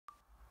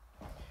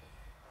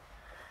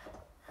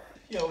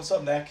Yo, what's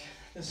up, Nick?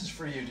 This is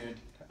for you, dude.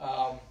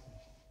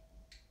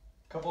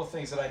 Couple of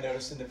things that I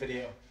noticed in the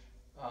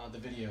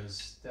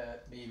videos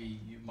that maybe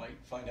you might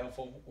find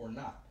helpful or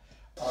not.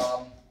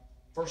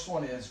 First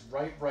one is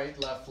right,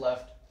 left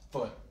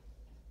foot.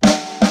 I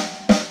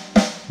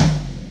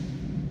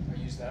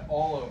use that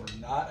all over,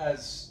 not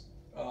as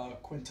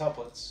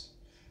quintuplets,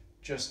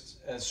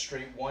 just as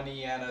straight 1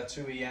 Eana,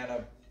 2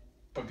 Eana,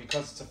 but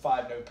because it's a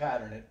 5-note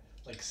pattern, it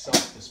like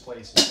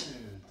self-displaces.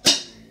 2,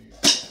 3,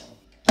 4.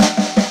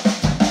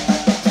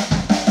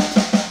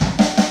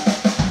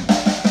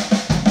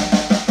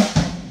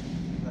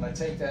 Then I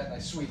take that and I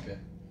sweep it.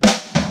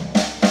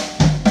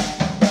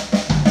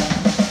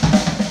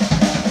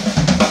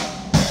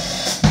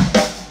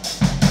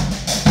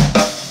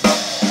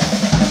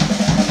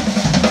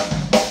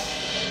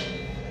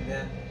 And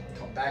then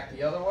come back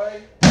the other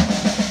way.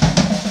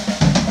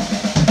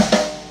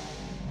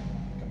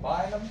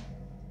 Combine them.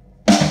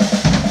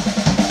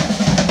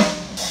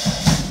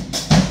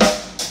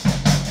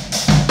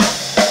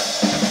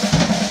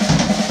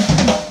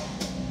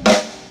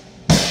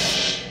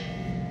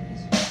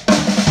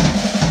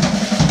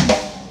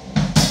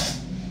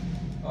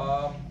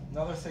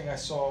 Another thing I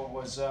saw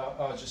was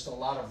just a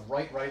lot of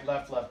right,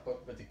 left,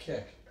 but with the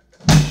kick.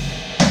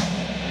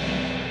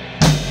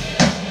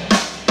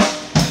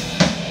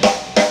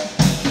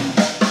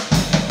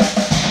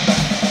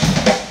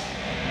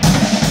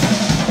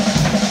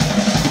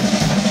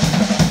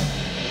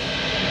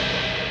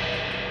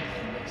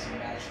 Mix and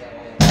match that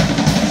all.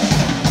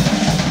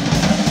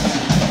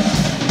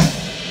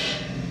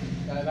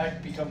 Now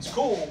that becomes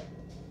cool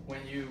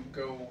when you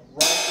go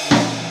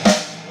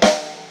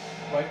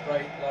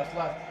right,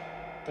 left.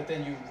 But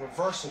then you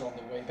reverse it on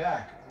the way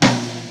back. You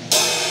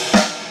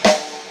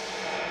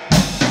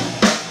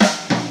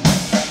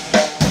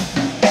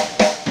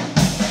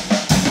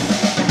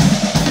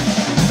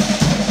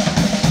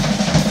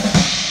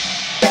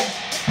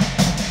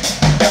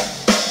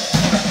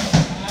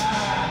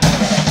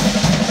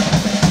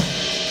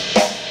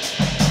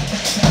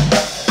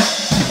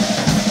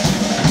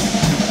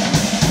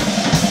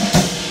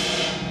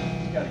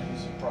gotta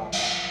use it properly.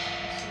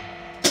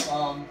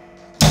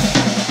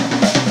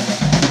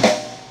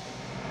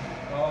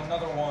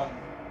 Another one.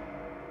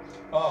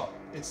 Oh,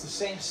 it's the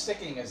same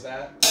sticking as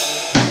that.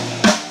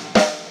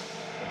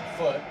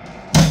 Foot.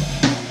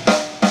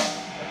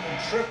 And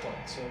triplet.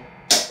 So.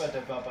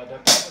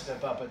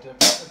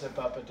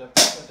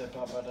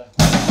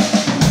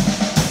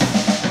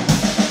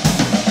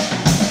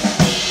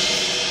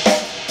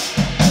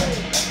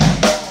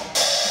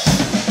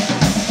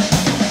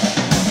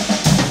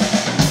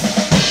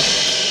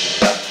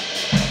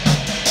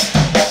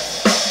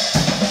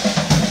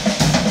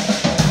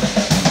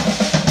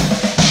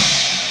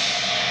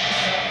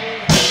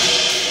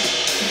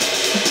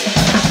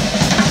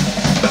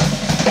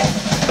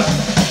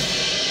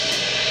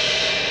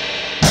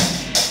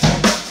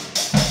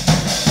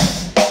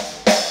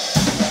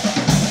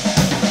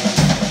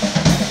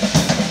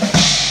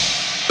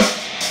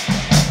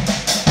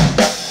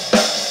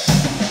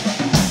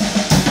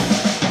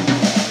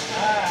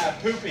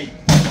 Poopy.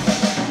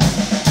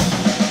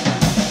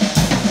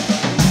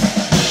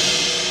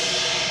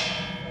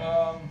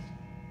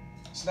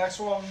 This next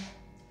one,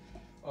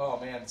 oh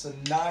man, it's a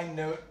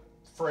 9-note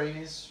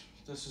phrase.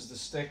 This is the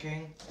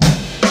sticking. Ew.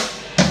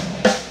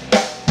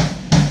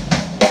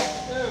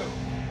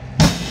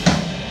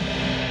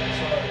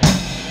 Sorry.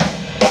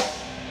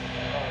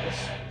 Oh,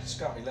 this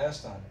got me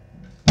last time.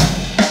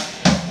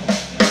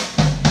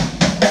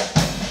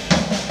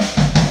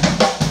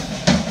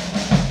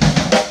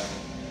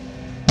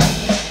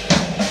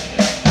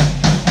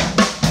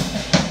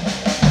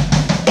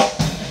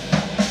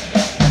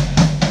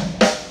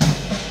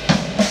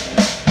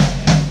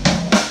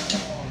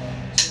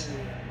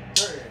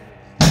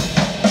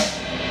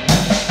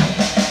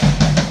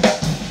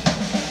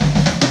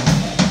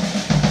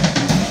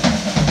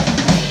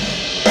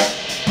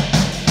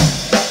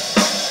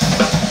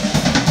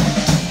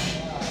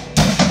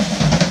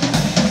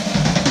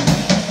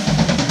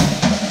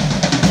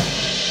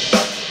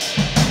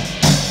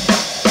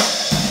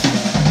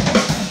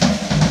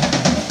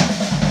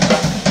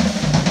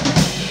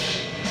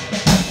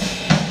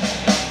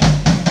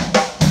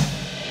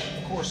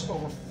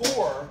 Over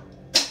 4,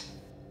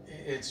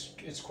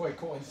 it's quite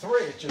cool. In 3,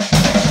 it just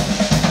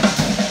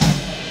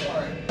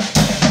sorry.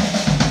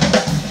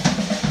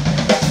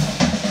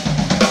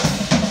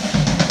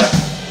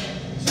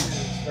 It's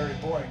very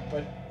boring,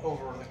 but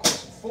over the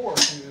course of 4,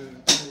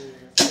 2,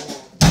 3, 4.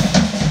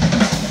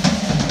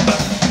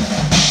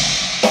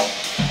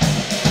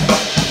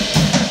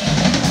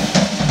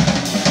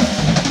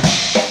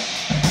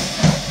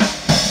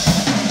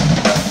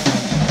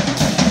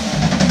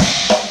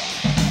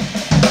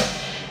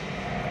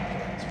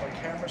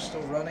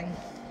 Still running?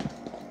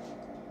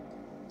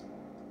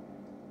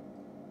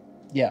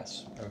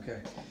 Yes.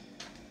 Okay.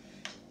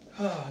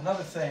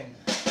 Another thing.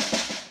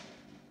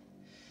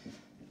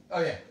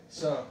 Oh yeah.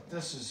 So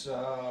this is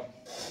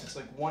it's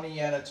like 1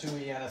 Eana, 2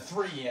 Eana,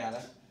 3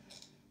 Eana.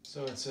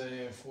 So it's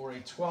for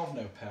a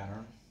 12-note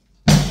pattern.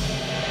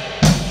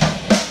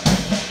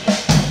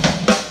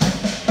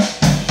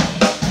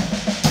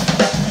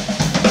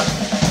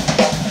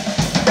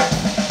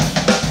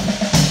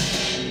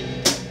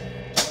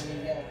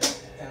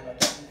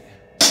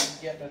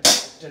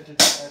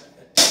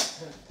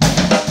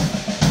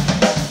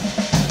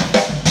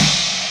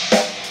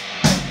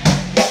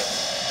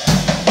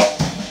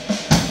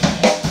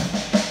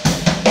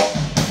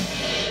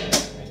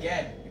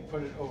 Again, you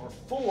put it over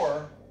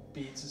 4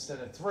 beats instead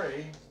of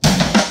 3.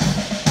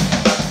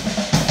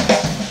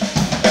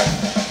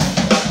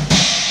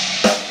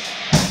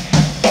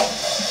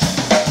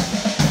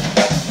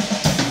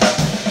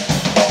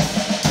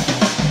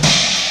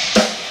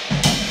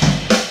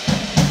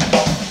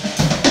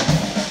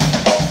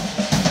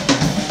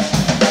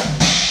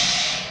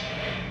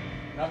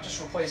 And I'm just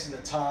replacing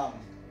the tom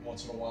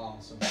once in a while.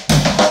 So it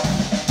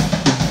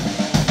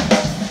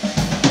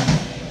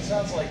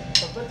sounds like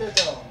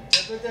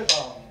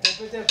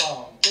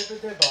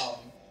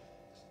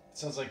it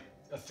sounds like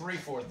a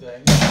 3/4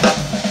 thing. But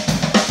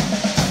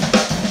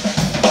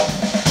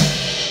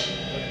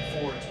in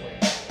 4 it's way.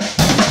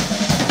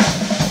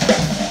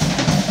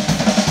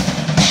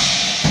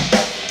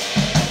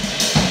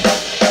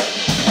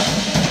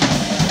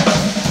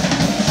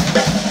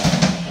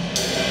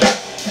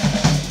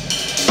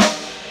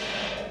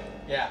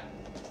 Yeah.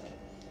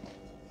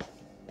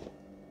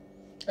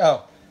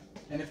 Oh.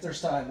 And if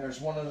there's time, there's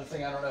one other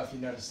thing. I don't know if you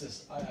noticed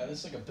this. This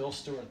is like a Bill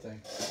Stewart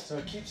thing. So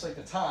it keeps like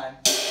the time.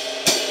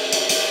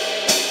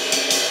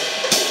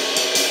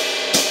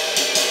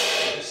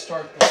 Just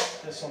start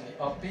this on the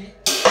upbeat.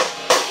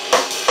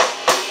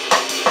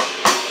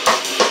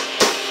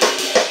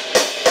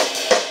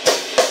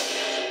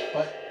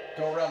 But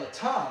go around the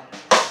tom.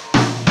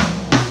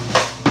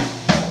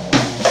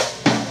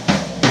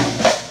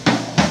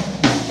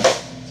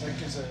 So it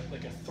gives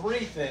like a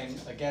 3 thing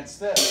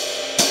against this.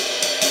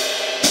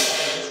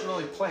 Just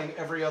really playing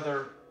every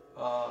other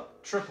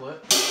triplet.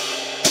 It's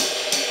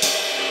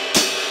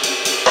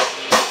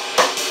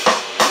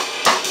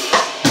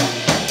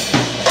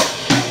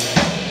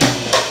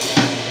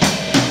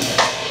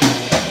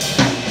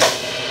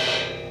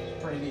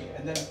pretty neat.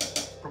 And then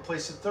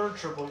replace the 3rd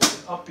triplet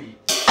with an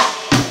upbeat.